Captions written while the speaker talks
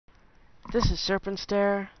This is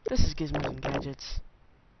Serpentstare. This is Gizmos Gadgets.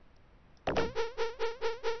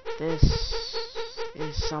 This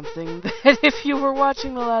is something that if you were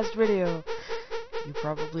watching the last video, you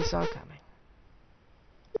probably saw coming.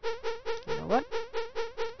 You know what?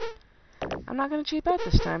 I'm not gonna cheap out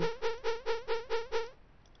this time.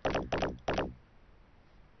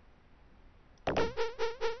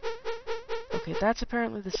 Okay, that's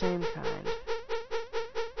apparently the same kind.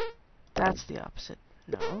 That's the opposite.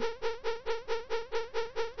 No.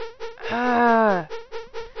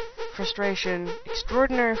 Frustration.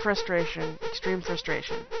 Extraordinary frustration. Extreme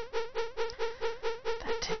frustration.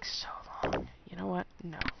 That takes so long. You know what?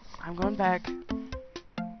 No. I'm going back.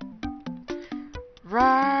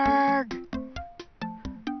 Rarg!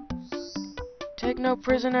 Take no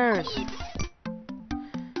prisoners!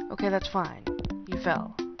 Okay, that's fine. You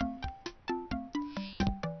fell.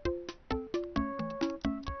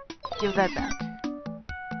 Give that back.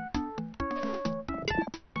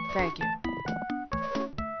 Thank you.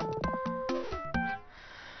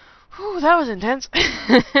 Whew, that was intense.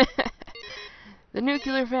 The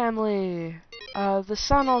nuclear family. The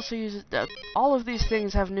sun also uses... all of these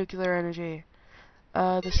things have nuclear energy.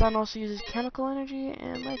 The sun also uses chemical energy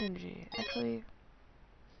and light energy. Actually,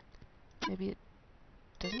 maybe it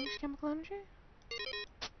doesn't use chemical energy?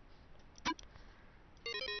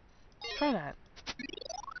 Let's try that.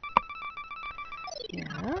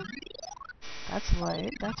 Yeah. That's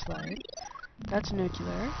light. That's light. That's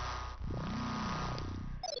nuclear.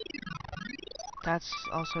 That's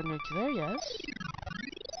also nuclear, yes.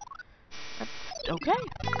 Okay.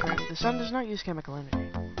 Currently, the sun does not use chemical energy.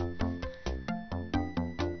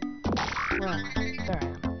 Well, there I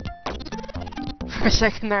am. For a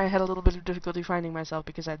second there, I had a little bit of difficulty finding myself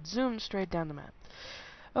because I'd zoomed straight down the map.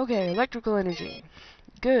 Okay, electrical energy.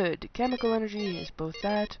 Good. Chemical energy is both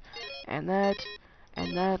that, and that,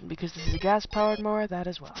 and that. Because this is a gas-powered mower, that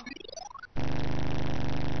as well.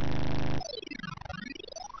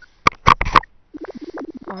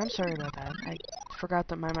 Oh, I'm sorry about that. I forgot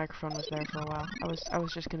that my microphone was there for a while. I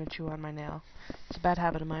was just gonna chew on my nail. It's a bad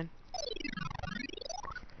habit of mine.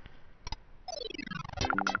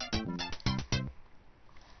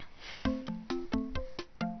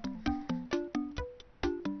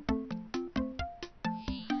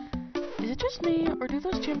 Is it just me, or do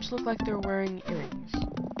those chimps look like they're wearing earrings?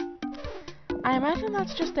 I imagine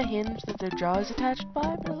that's just the hinge that their jaw is attached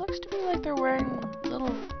by, but it looks to me like they're wearing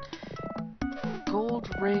little gold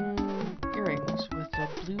ring earrings with a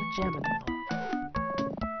blue gem in the middle.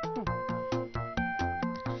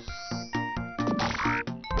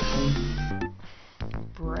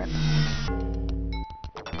 Brett.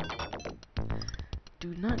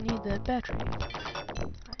 Do not need that battery.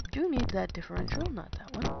 I do need that differential, not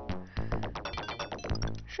that one.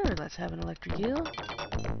 Sure, let's have an electric eel.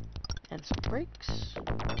 And some brakes.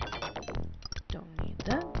 Don't need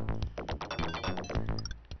that.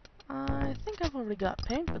 I think I've already got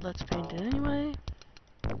paint, but let's paint it anyway.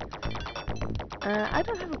 I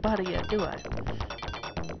don't have a body yet, do I?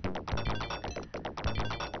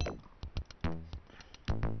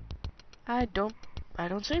 I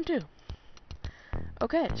don't seem to.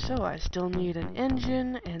 Okay, so I still need an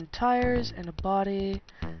engine, and tires, and a body,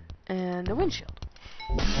 and a windshield.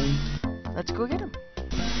 Let's go get them.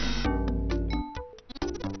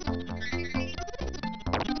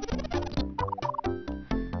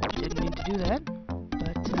 Didn't mean to do that,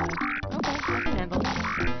 but, okay, I can handle it.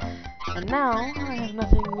 And now, I have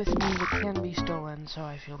nothing with me that can be stolen, so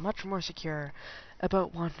I feel much more secure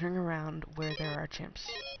about wandering around where there are chimps.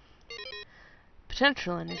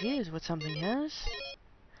 Potential energy is what something has.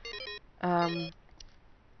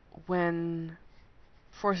 When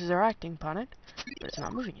forces are acting upon it, but it's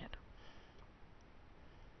not moving yet.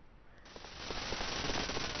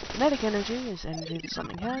 Kinetic energy is energy that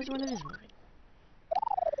something has when it is moving.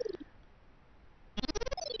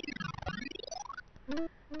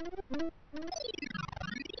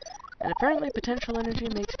 And apparently potential energy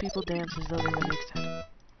makes people dance as though they were excited.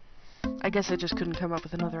 I guess I just couldn't come up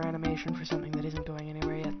with another animation for something that isn't going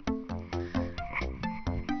anywhere yet.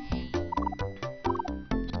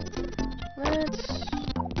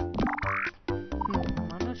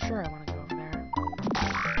 I'm not sure I want to go over there.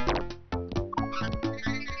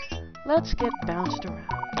 Let's get bounced around.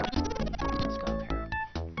 Let's go up here.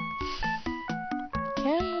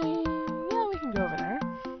 Can we? Yeah, we can go over there.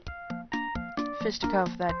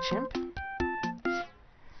 Fisticuff that chimp.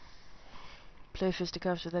 Play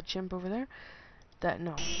fisticuffs with that chimp over there.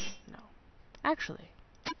 No. Actually,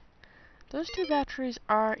 those two batteries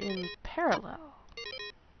are in parallel.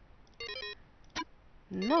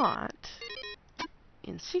 Not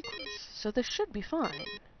in sequence, so this should be fine.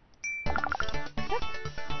 Yep.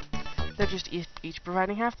 They're just each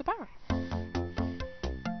providing half the power.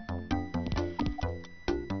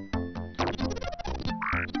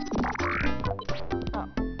 Oh.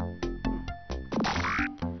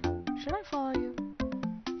 Should I follow you?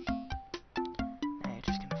 Nah, you're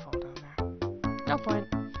just gonna fall down there. No point.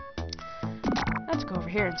 Let's go over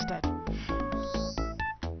here instead.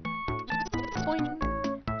 Boing.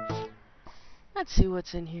 Let's see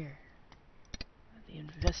what's in here. The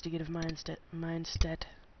investigative mindset.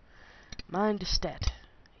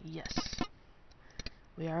 Yes.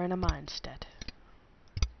 We are in a mindset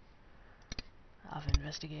of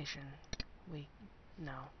investigation.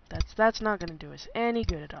 No. That's not gonna do us any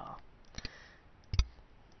good at all.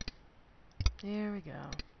 There we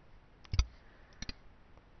go.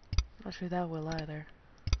 Not sure that will either.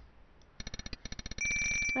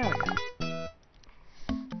 There we go.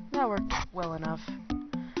 That worked well enough.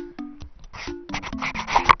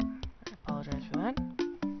 I apologize for that.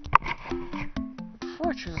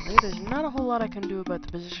 Fortunately, there's not a whole lot I can do about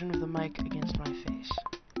the position of the mic against my face.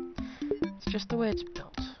 It's just the way it's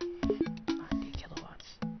built. 90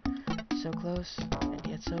 kilowatts. So close, and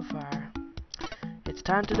yet so far. It's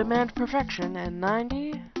time to demand perfection, and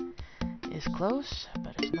 90 is close,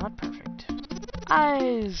 but it's not perfect.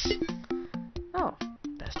 Eyes! Oh,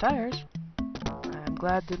 best tires. I'm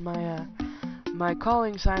glad that my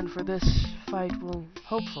calling sign for this fight will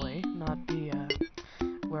hopefully not be,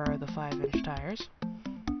 where are the 5-inch tires?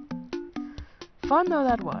 Fun though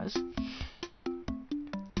that was.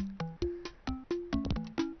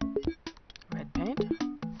 Red paint.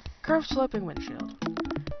 Curved sloping windshield.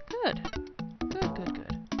 Good.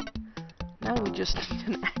 Good. Now we just need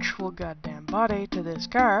an actual goddamn body to this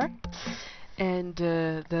car. And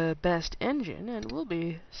the best engine, and we'll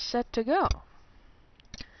be set to go.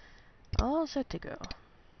 All set to go.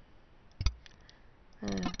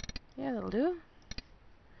 Yeah, that'll do.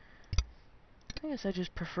 I guess I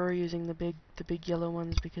just prefer using the big yellow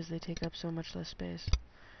ones because they take up so much less space.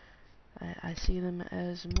 I see them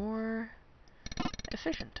as more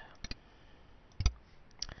efficient.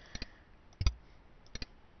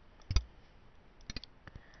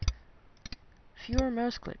 Fewer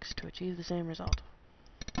mouse clicks to achieve the same result.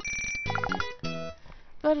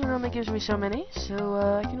 But it only gives me so many, so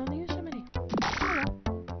I can only use so many. Oh well.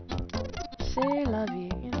 C'est la vie.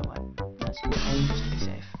 You know what? Let's just be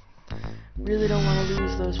safe. Really don't want to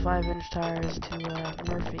lose those 5-inch tires to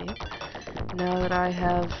Murphy. Now that I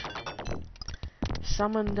have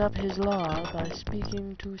summoned up his law by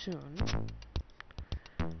speaking too soon.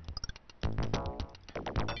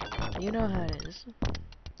 You know how it is.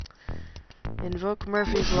 Invoke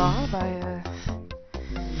Murphy's law by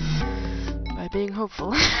being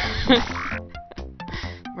hopeful.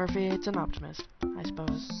 Murphy hates an optimist, I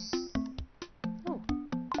suppose. Oh,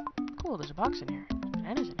 cool, there's a box in here.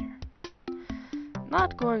 Bananas in here.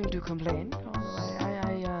 Not going to complain, although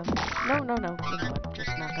no, you know what, just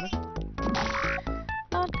not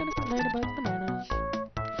gonna complain about bananas.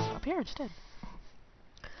 Up here instead.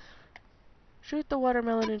 Shoot the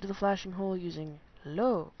watermelon into the flashing hole using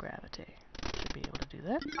low gravity. Should be able to do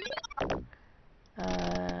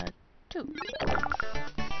that. 2.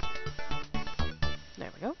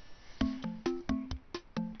 There we go.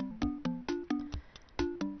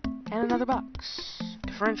 And another box.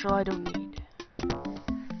 Differential I don't need.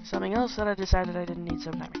 Something else that I decided I didn't need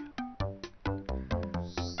some time ago.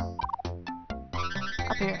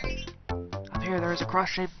 Up here. Up here there is a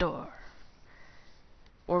cross-shaped door.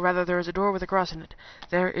 Or rather, there is a door with a cross in it.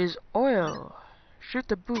 There is oil. Shoot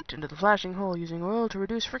the boot into the flashing hole using oil to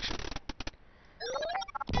reduce friction.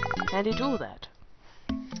 Handy tool, that.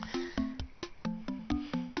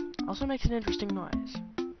 Also makes an interesting noise.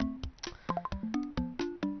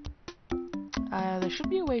 There should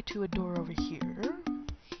be a way to a door over here.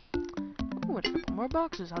 Ooh, and a couple more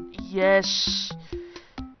boxes. Yes!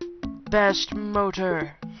 Best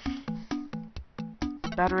motor.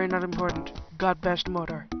 Battery not important. Got best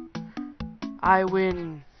motor. I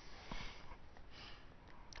win.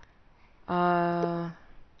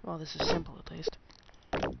 Well, this is simple at least.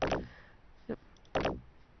 Yep.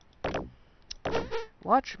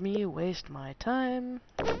 Watch me waste my time.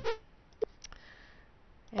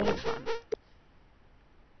 And fun.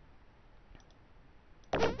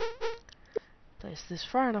 Place this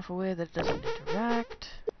far enough away that it doesn't interact.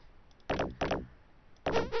 And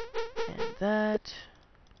that.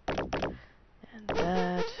 And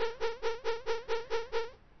that.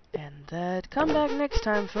 And that. Come back next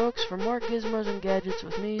time, folks, for more Gizmos and Gadgets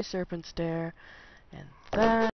with me, Serpentstare. And that.